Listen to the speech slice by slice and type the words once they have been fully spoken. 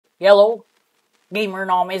Hello, Gamer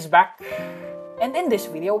Nom is back, and in this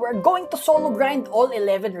video we're going to solo grind all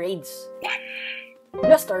 11 raids.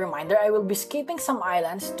 Just a reminder, I will be skipping some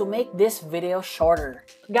islands to make this video shorter.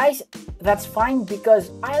 Guys, that's fine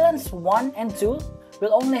because islands 1 and 2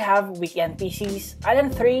 will only have weak NPCs,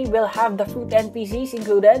 island 3 will have the fruit NPCs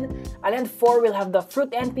included, island 4 will have the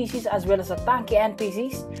fruit NPCs as well as the tanky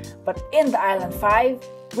NPCs, but in the island 5,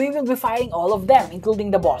 we will be fighting all of them, including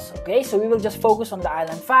the boss, okay? So we will just focus on the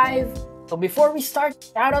island 5. So before we start,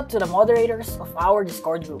 shout out to the moderators of our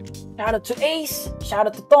Discord group. Shout out to Ace, shout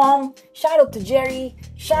out to Tom, shout out to Jerry,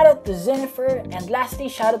 shout out to Jennifer, and lastly,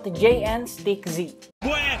 shout out to JN Stick Z.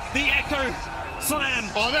 Where the echo slam.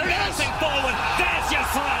 Oh, there it is! Forward. There's your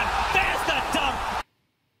slam. There's the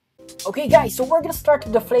dunk. Okay guys, so we're gonna start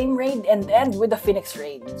with the Flame Raid and end with the Phoenix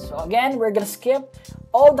Raid. So again, we're gonna skip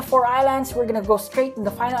all the 4 islands. We're gonna go straight in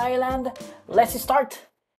the final island. Let's start.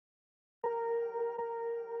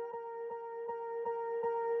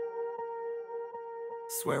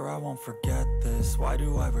 Swear I won't forget this, why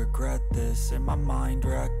do I regret this? In my mind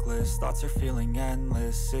reckless, thoughts are feeling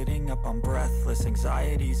endless. Sitting up I'm breathless,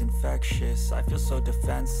 anxiety's infectious. I feel so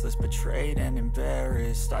defenseless, betrayed and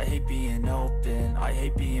embarrassed. I hate being open, I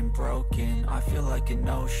hate being broken. I feel like an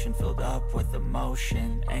ocean filled up with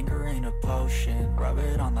emotion. Anger ain't a potion, rub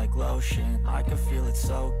it on like lotion. I can feel it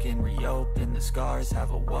soaking, reopen, the scars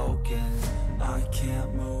have awoken. I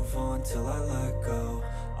can't move on till I let go.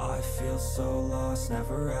 I feel so lost,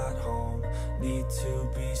 never at home. Need to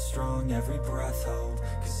be strong, every breath hold.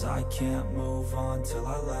 Cause I can't move on till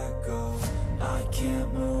I let go. I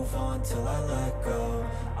can't move on till I let go.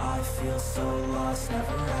 I feel so lost,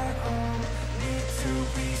 never at home. Need to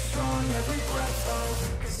be strong, every breath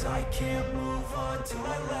hold. Cause I can't move on till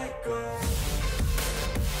I let go.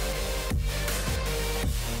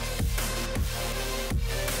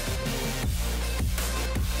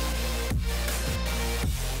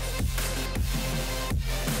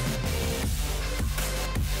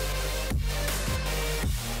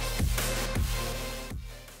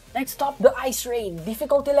 Next up, the Ice Raid.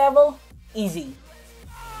 Difficulty level, easy.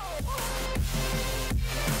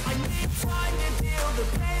 I need time to heal, the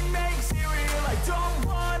pain makes it real. I don't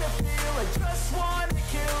wanna feel, I just wanna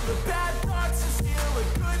kill. The bad thoughts are still a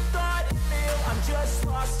good thought and feel. I'm just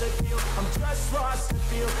lost, I feel, I'm just lost to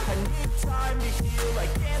feel. I need time to heal, I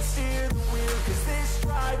can't steer the wheel. Cause this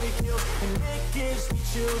drive to kill, and it gives me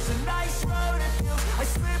chills. A nice road it feels, I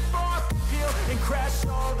slip off the peel and crash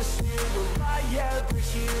all the steel. Will I ever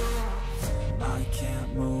heal? I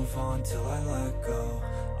can't move on till I let go.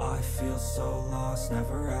 I feel so lost,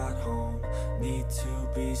 never at home. Need to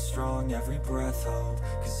be strong, every breath hold.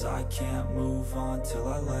 Cause I can't move on till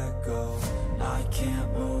I let go. I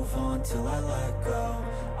can't move on till I let go.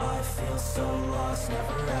 I feel so lost,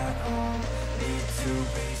 never at home. Need to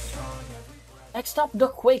be strong, every breath. Next up, the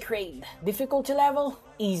Quake Raid. Difficulty level,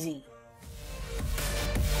 easy.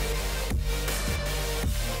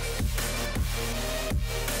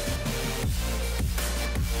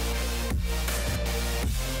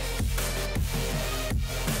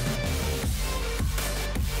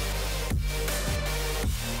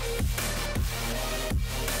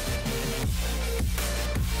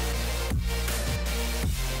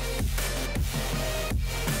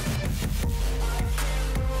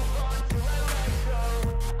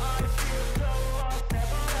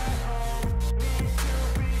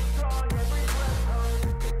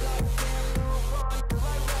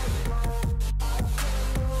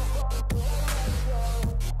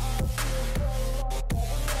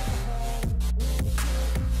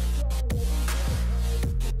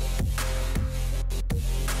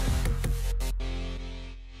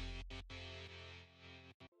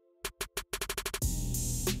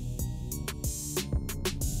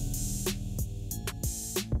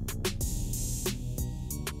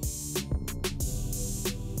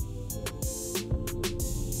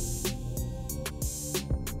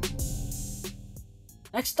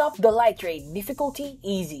 Next up, the Light Raid. Difficulty,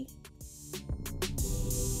 easy.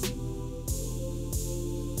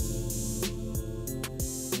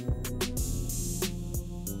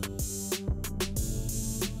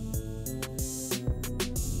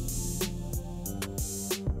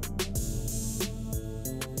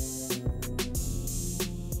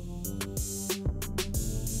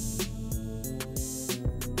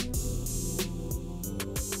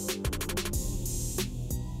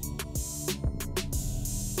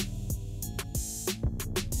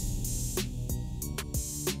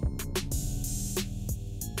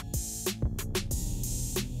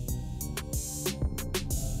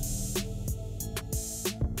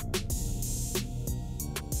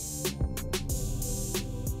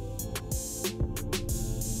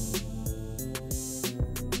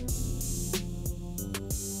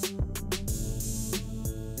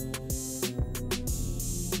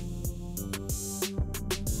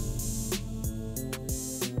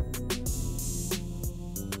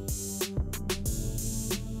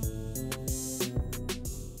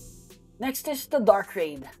 Next is the Dark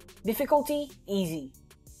Raid. Difficulty, easy.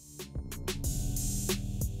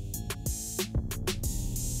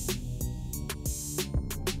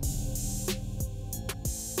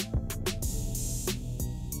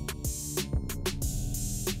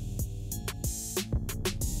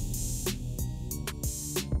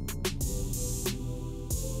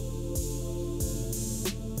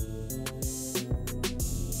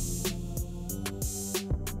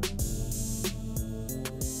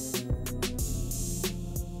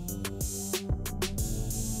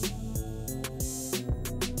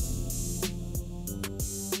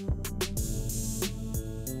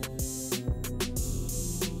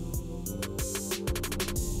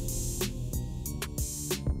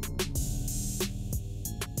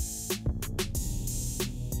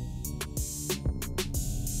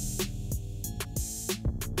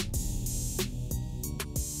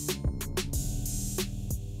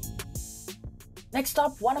 Next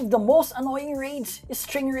up, one of the most annoying raids is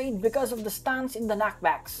String Raid because of the stance in the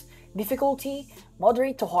knockbacks. Difficulty,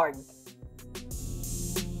 moderate to hard.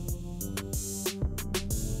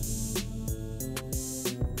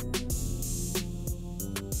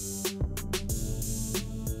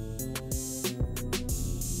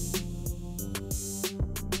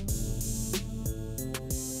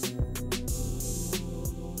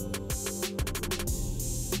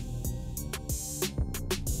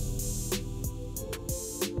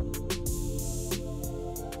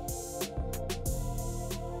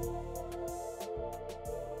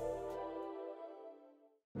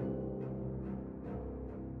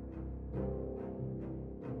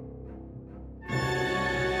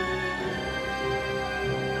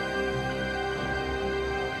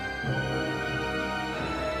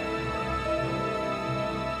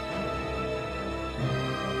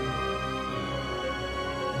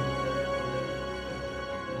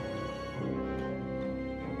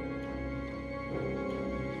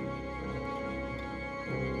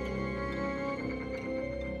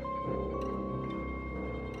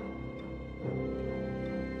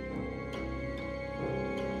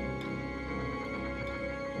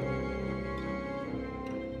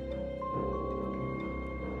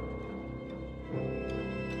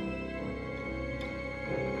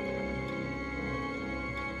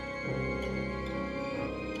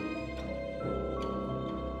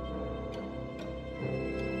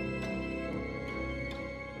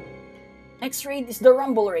 Next raid is the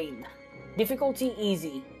Rumble Raid. Difficulty,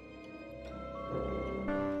 easy.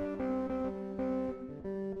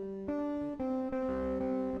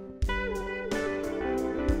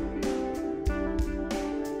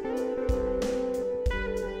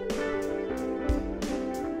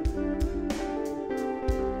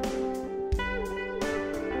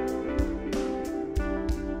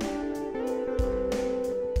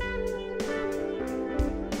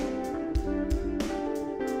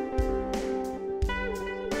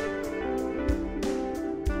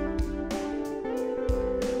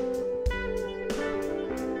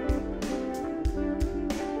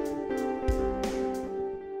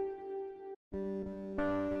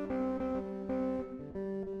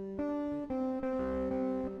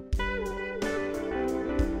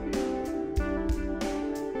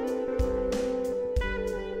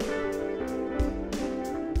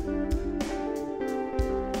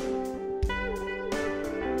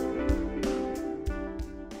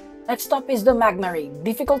 Next up is the Magna Raid.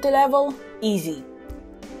 Difficulty level, easy.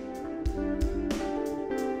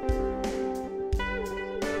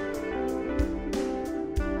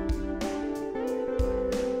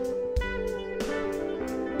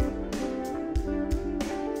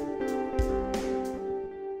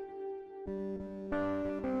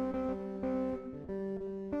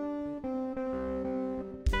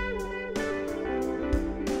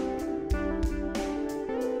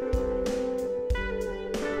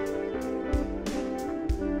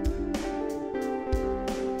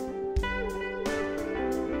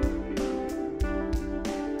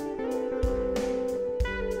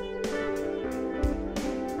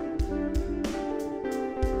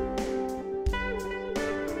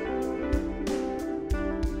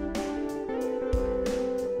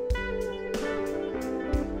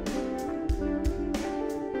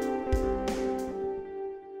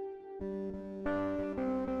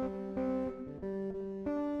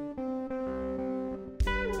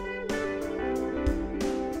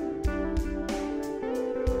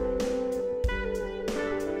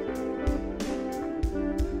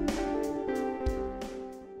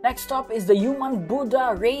 Next up is the Human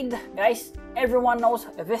Buddha Raid. Guys, everyone knows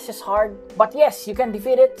this is hard, but yes, you can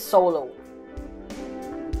defeat it solo.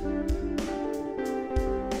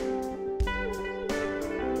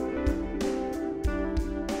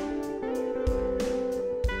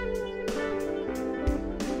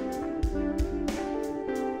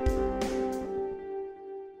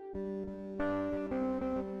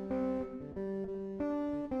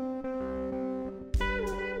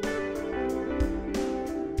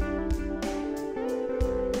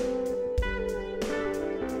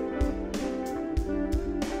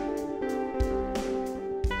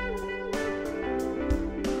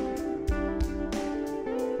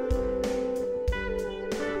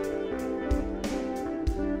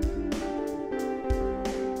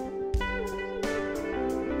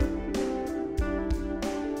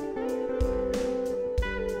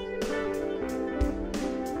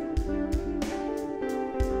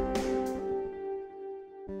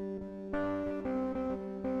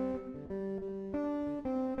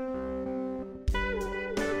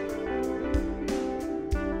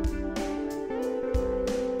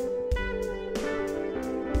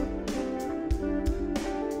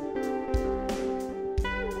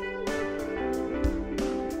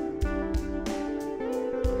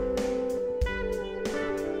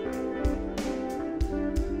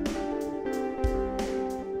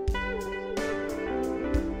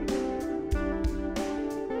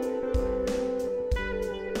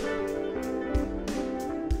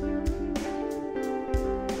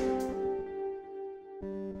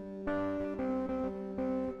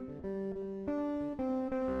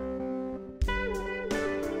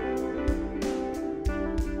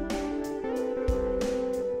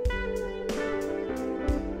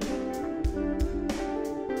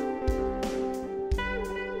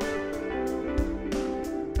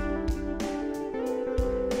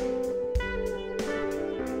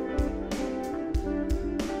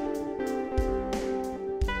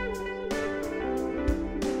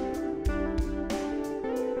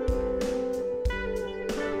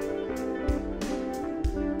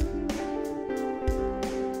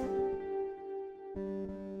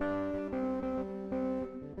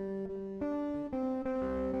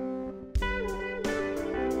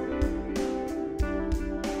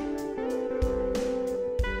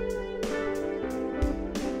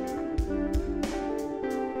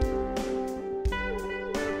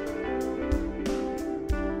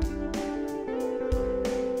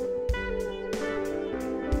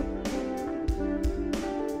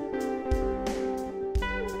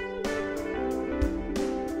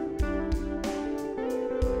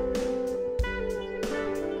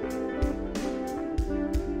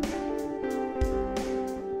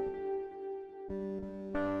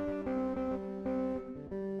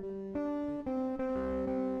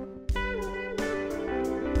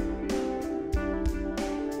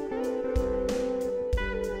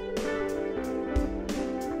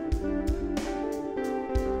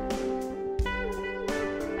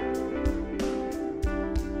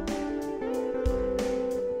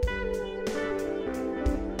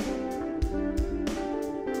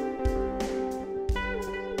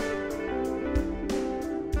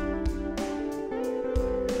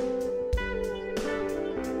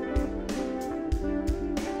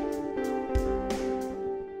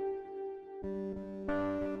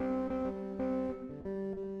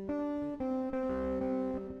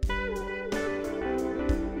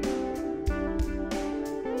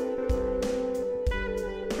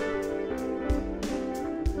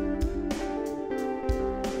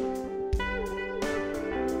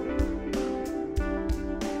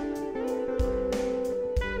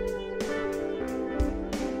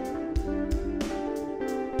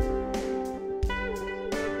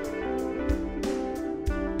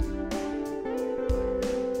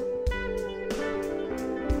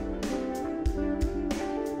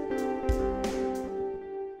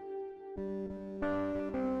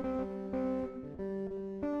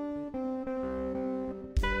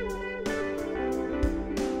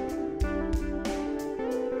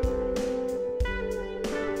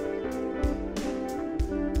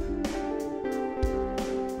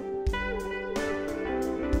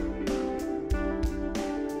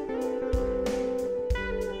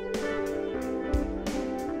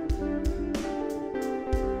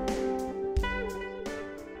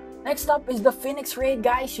 Next up is the Phoenix Raid,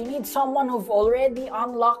 guys. You need someone who've already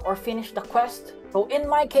unlocked or finished the quest. So in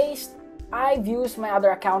my case, I've used my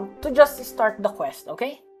other account to just start the quest,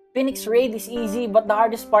 okay? Phoenix Raid is easy, but the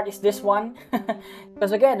hardest part is this one.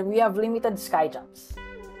 Because again, we have limited sky jumps.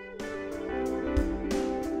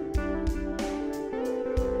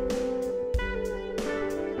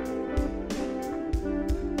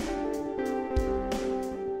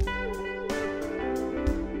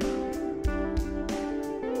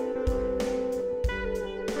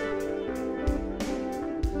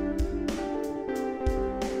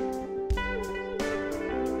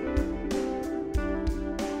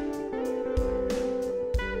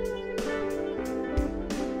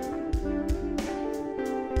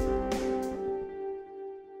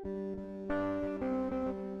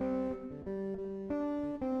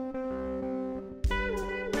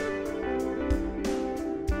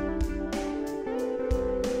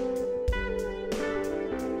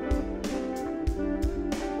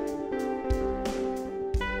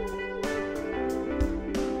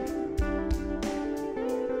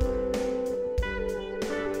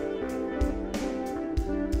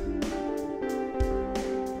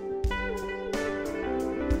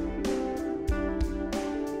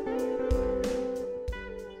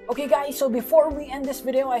 Okay guys, so before we end this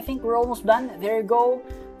video, I think we're almost done. There you go.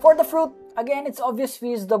 For the fruit, again, it's obvious we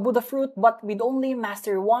use the Buddha fruit, but we'd only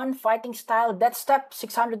master 1 fighting style, death step,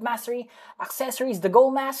 600 mastery, accessories, the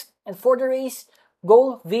gold mask, and for the race,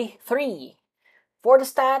 gold V3. For the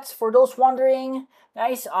stats, for those wondering,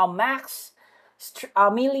 guys, max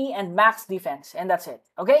melee and max defense, and that's it,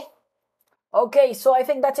 okay? Okay, so I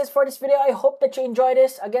think that's it for this video. I hope that you enjoyed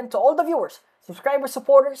this. Again, to all the viewers, subscribers,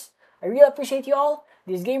 supporters, I really appreciate you all.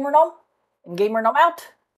 This is Gamer Nom, and Gamer Nom out.